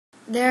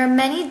There are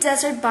many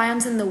desert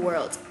biomes in the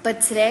world,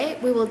 but today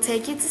we will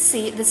take you to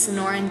see the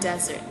Sonoran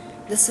Desert.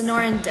 The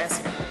Sonoran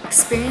Desert.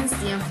 Experience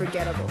the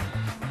unforgettable.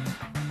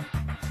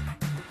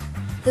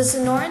 The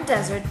Sonoran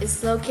Desert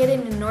is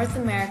located in North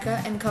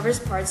America and covers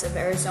parts of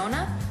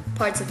Arizona,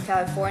 parts of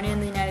California in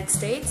the United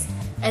States,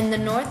 and the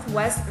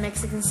northwest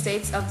Mexican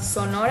states of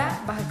Sonora,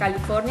 Baja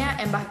California,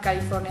 and Baja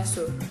California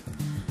Sur.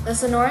 The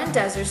Sonoran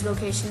Desert's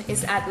location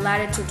is at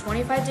latitude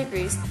 25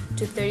 degrees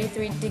to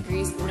 33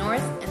 degrees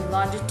north and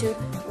longitude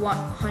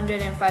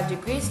 105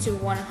 degrees to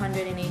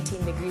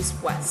 118 degrees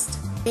west.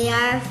 There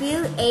are a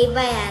few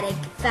abiotic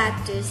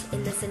factors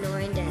in the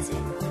Sonoran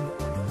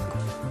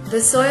Desert. The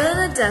soil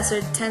in the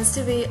desert tends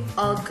to be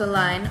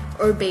alkaline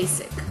or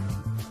basic.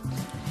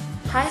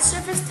 High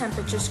surface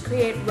temperatures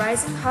create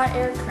rising hot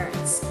air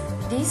currents.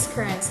 These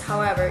currents,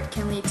 however,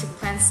 can lead to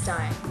plants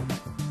dying.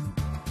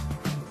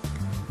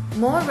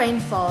 More rain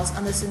falls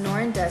on the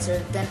Sonoran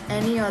Desert than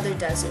any other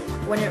desert.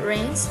 When it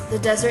rains, the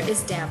desert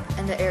is damp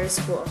and the air is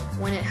cool.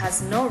 When it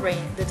has no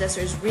rain, the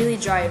desert is really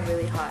dry and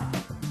really hot.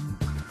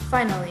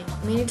 Finally,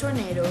 mini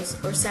tornadoes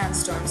or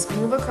sandstorms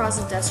move across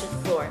the desert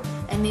floor,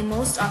 and they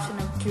most often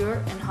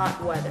occur in hot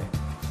weather.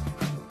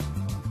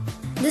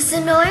 The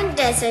Sonoran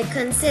Desert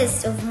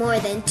consists of more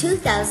than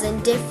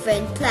 2,000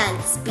 different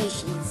plant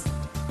species.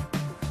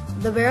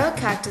 The barrel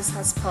cactus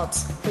has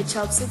pulps, which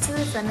helps it to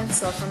defend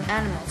itself from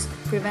animals,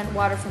 prevent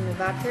water from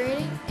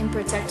evaporating, and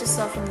protect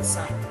itself from the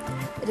sun.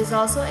 It is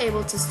also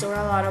able to store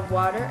a lot of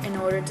water in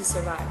order to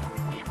survive.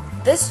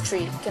 This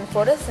tree can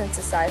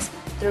photosynthesize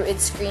through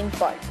its green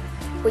bark,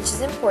 which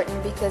is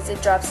important because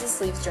it drops its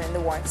leaves during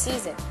the warm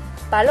season.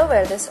 Palo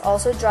verdes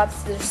also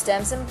drops their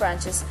stems and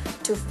branches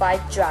to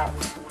fight drought.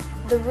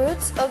 The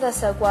roots of the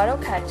saguaro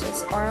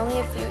cactus are only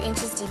a few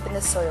inches deep in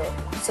the soil,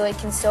 so it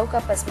can soak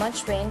up as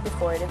much rain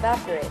before it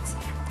evaporates.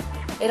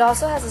 It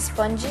also has a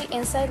spongy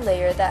inside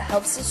layer that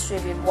helps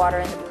distribute water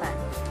in the plant.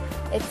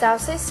 Its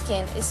outside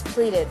skin is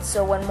pleated,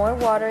 so when more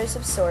water is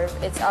absorbed,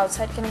 its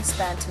outside can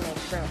expand to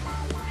make room.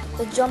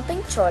 The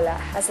jumping cholla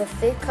has a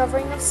thick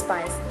covering of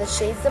spines that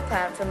shades the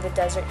plant from the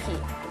desert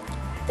heat.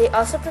 They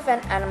also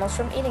prevent animals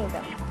from eating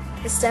them.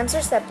 The stems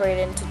are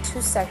separated into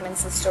two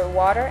segments that store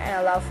water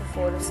and allow for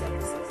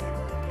photosynthesis.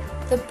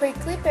 The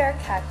prickly pear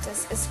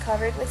cactus is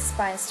covered with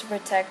spines to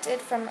protect it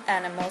from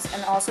animals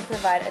and also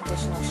provide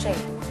additional shade.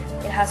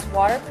 It has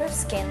waterproof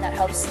skin that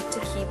helps it to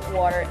keep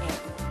water in.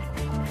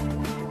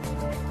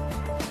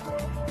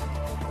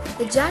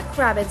 The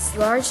jackrabbit's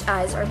large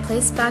eyes are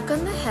placed back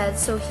on the head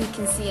so he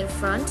can see in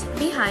front,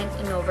 behind,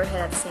 and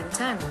overhead at the same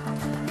time.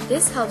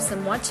 This helps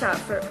them watch out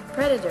for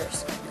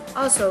predators.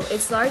 Also,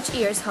 its large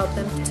ears help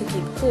them to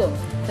keep cool.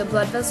 The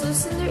blood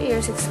vessels in their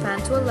ears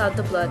expand to allow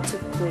the blood to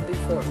cool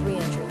before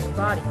re-entering the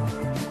body.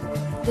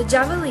 The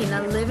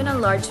javelina live in a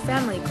large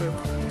family group.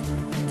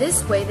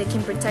 This way they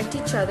can protect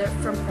each other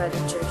from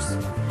predators.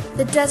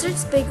 The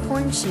desert's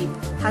bighorn sheep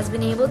has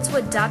been able to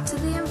adapt to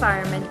the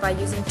environment by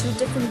using two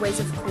different ways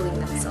of cooling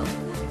themselves,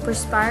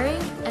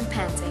 perspiring and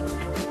panting.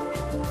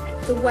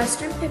 The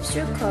western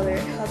pipsqueak color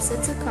helps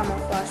it to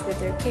camouflage with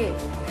their cape.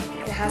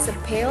 It has a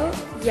pale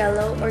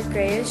yellow or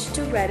grayish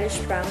to reddish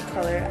brown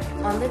color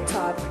on the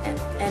top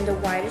and a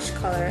whitish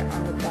color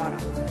on the bottom.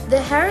 The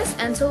Harris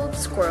antelope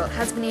squirrel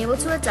has been able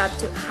to adapt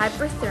to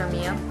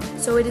hyperthermia,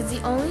 so it is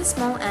the only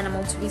small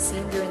animal to be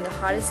seen during the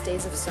hottest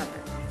days of summer.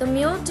 The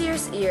mule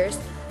deer's ears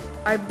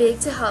are big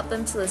to help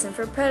them to listen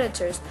for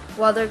predators,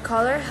 while their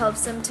color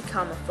helps them to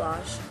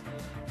camouflage.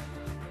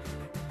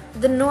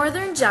 The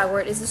northern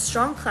jaguar is a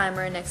strong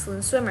climber and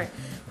excellent swimmer,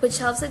 which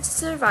helps it to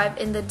survive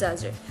in the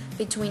desert.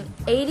 Between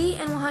 80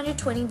 and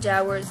 120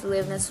 jaguars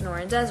live in the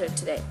Sonoran Desert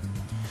today.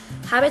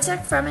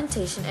 Habitat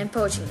fragmentation and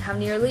poaching have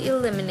nearly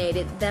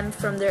eliminated them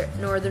from their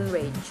northern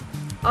range.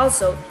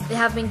 Also, they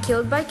have been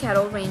killed by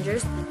cattle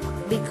rangers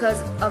because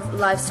of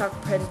livestock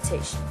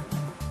predation.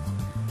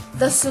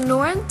 The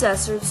Sonoran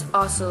Desert's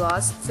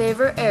ocelots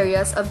favor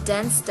areas of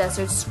dense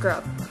desert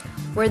scrub,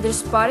 where their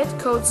spotted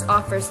coat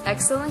offers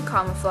excellent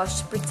camouflage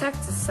to protect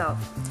itself.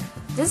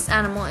 This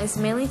animal is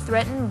mainly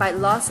threatened by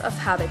loss of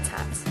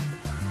habitat.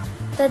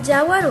 The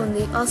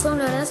jaguarundi, also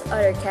known as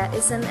ottercat,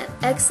 is an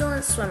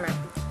excellent swimmer,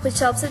 which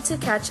helps it to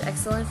catch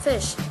excellent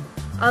fish.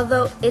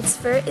 Although its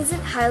fur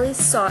isn't highly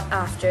sought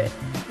after,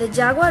 the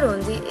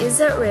jaguarundi is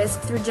at risk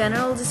through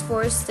general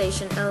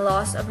deforestation and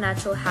loss of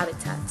natural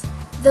habitat.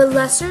 The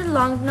lesser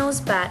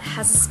long-nosed bat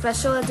has a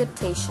special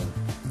adaptation.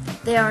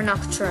 They are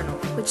nocturnal,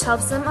 which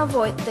helps them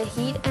avoid the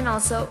heat and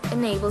also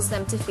enables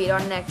them to feed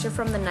on nectar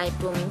from the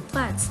night-blooming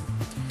plants.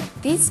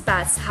 These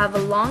bats have a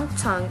long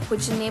tongue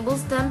which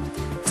enables them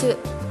to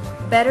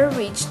better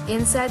reach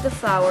inside the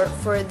flower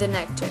for the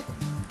nectar.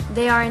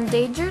 They are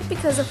endangered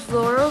because the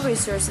floral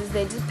resources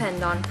they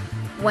depend on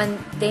when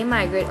they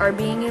migrate are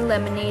being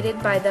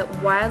eliminated by the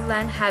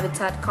wildland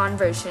habitat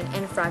conversion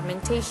and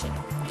fragmentation.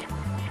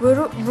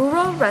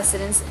 Rural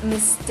residents,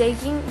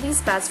 mistaking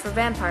these bats for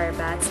vampire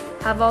bats,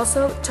 have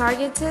also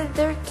targeted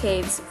their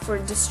caves for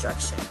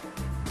destruction.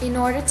 In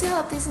order to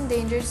help these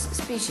endangered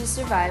species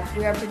survive,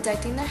 we are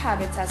protecting their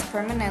habitats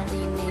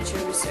permanently in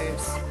nature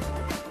reserves.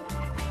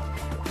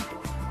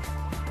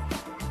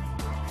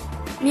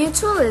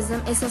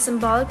 Mutualism is a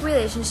symbolic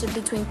relationship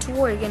between two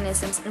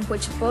organisms in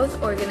which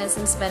both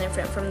organisms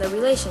benefit from the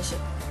relationship.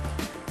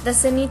 The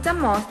Senita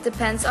moth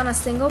depends on a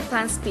single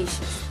plant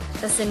species,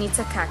 the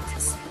Senita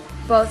cactus,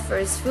 both for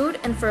its food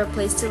and for a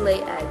place to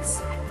lay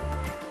eggs.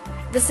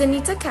 The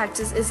Senita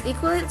cactus is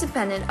equally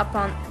dependent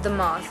upon the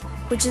moth,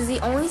 which is the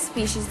only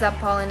species that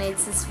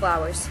pollinates its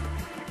flowers.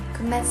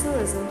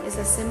 Commensalism is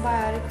a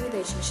symbiotic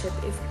relationship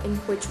in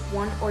which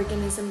one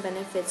organism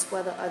benefits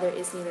while the other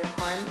is neither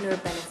harmed nor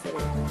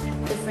benefited.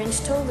 The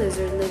fringe-toed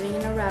lizard living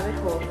in a rabbit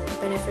hole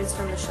benefits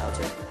from the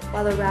shelter,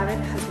 while the rabbit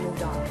has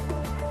moved on.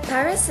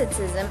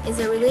 Parasitism is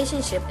a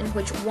relationship in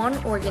which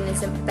one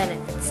organism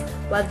benefits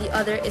while the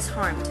other is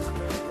harmed.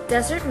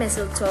 Desert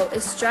mistletoe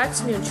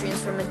extracts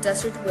nutrients from a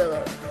desert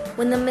willow.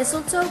 When the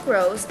mistletoe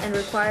grows and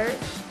requires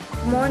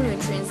more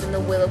nutrients than the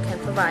willow can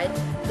provide,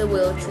 the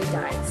willow tree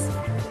dies.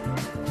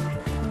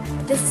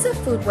 This is a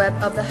food web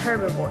of the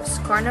herbivores,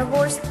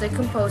 carnivores,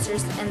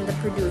 decomposers, and the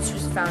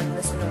producers found in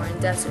the Sonoran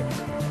Desert.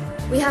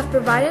 We have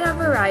provided a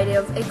variety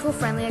of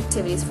eco-friendly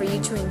activities for you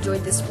to enjoy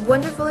this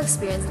wonderful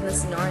experience in the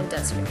Sonoran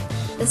Desert.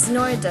 The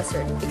Sonoran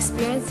Desert,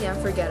 experience the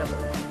unforgettable.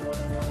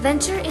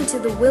 Venture into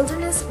the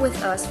wilderness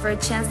with us for a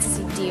chance to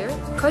see deer,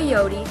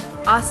 coyote,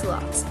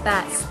 ocelots,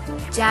 bats,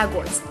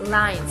 jaguars,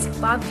 lions,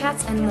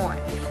 bobcats, and more.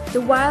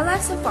 The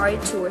wildlife safari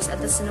tours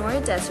at the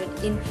Sonoran Desert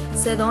in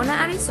Sedona,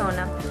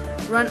 Arizona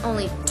run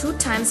only 2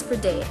 times per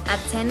day at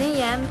 10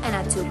 a.m. and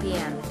at 2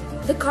 p.m.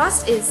 The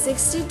cost is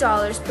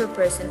 $60 per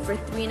person for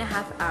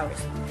 3.5 hours.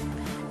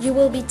 You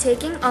will be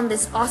taken on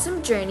this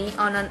awesome journey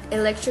on an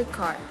electric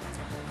car.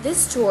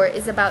 This tour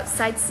is about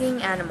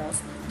sightseeing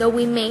animals, though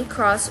we may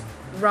cross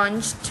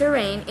range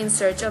terrain in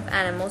search of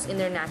animals in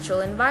their natural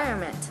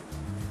environment.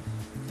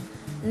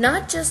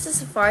 Not just a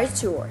safari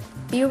tour.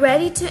 Be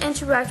ready to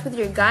interact with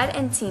your guide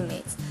and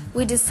teammates.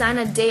 We design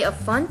a day of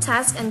fun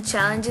tasks and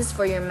challenges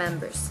for your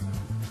members.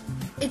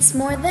 It's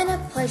more than a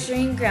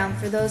pleasuring ground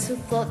for those who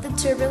float the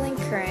turbulent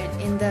current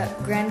in the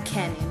Grand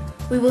Canyon.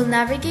 We will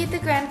navigate the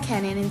Grand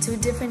Canyon in 2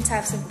 different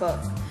types of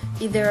boat,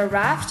 either a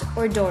raft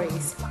or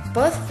dories.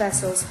 Both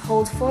vessels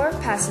hold 4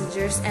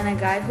 passengers and a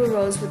guide who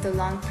rows with a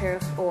long pair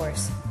of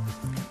oars.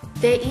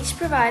 They each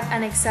provide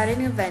an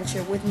exciting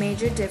adventure, with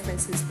major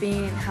differences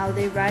being in how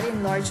they ride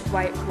in large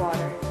white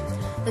water.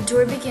 The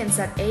tour begins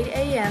at 8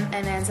 a.m.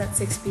 and ends at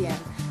 6 p.m.,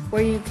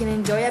 where you can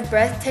enjoy a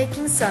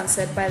breathtaking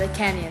sunset by the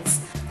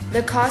canyons.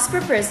 The cost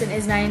per person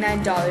is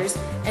 $99,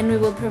 and we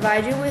will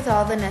provide you with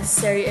all the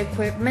necessary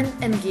equipment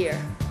and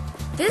gear.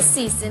 This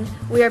season,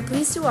 we are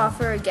pleased to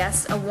offer our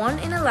guests a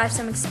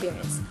once-in-a-lifetime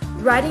experience,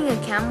 riding a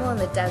camel in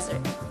the desert.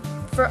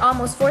 For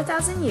almost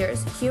 4,000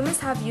 years, humans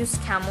have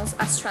used camels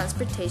as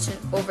transportation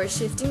over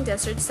shifting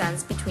desert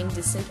sands between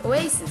distant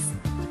oases.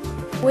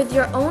 With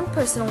your own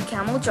personal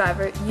camel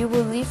driver, you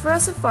will leave for a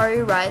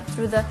safari ride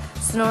through the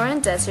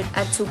Sonoran Desert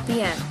at 2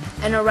 p.m.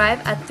 and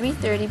arrive at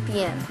 3:30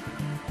 p.m.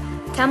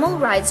 Camel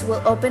rides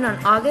will open on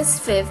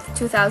August 5,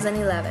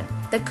 2011.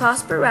 The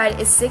cost per ride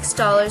is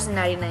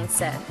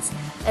 $6.99,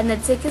 and the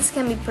tickets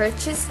can be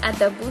purchased at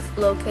the booth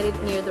located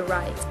near the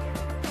ride.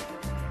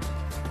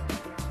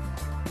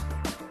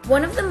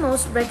 One of the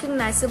most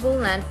recognizable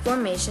land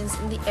formations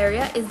in the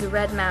area is the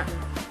Red Mountain,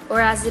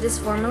 or as it is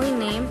formally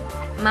named,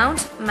 Mount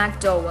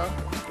McDowell.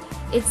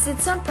 It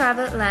sits on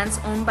private lands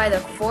owned by the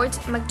Fort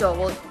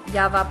McDowell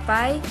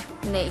Yavapai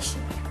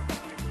Nation.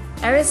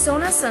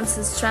 Arizona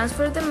census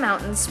transferred the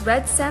mountain's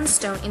red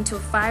sandstone into a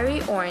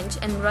fiery orange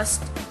and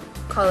rust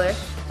color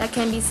that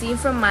can be seen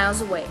from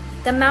miles away.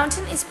 The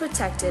mountain is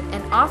protected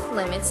and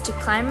off-limits to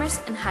climbers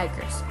and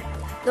hikers.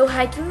 Though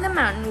hiking the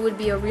mountain would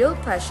be a real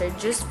pleasure,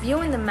 just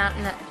viewing the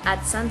mountain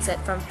at sunset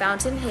from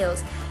Fountain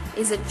Hills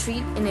is a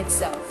treat in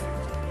itself.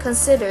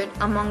 Considered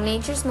among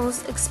nature's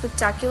most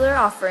spectacular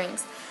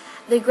offerings,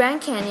 the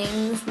Grand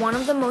Canyon is one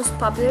of the most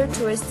popular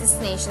tourist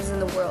destinations in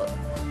the world.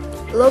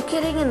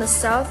 Located in the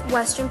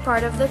southwestern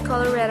part of the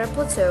Colorado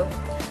Plateau,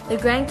 the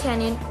Grand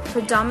Canyon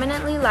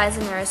predominantly lies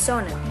in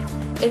Arizona.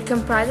 It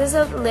comprises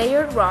of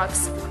layered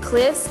rocks,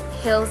 cliffs,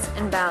 hills,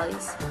 and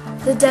valleys.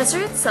 The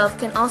desert itself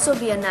can also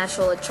be a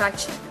natural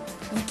attraction.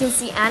 You can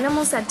see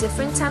animals at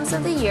different times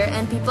of the year,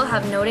 and people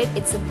have noted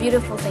it's a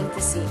beautiful thing to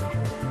see.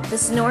 The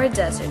Sonoran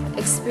Desert.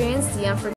 Experience the unforgettable.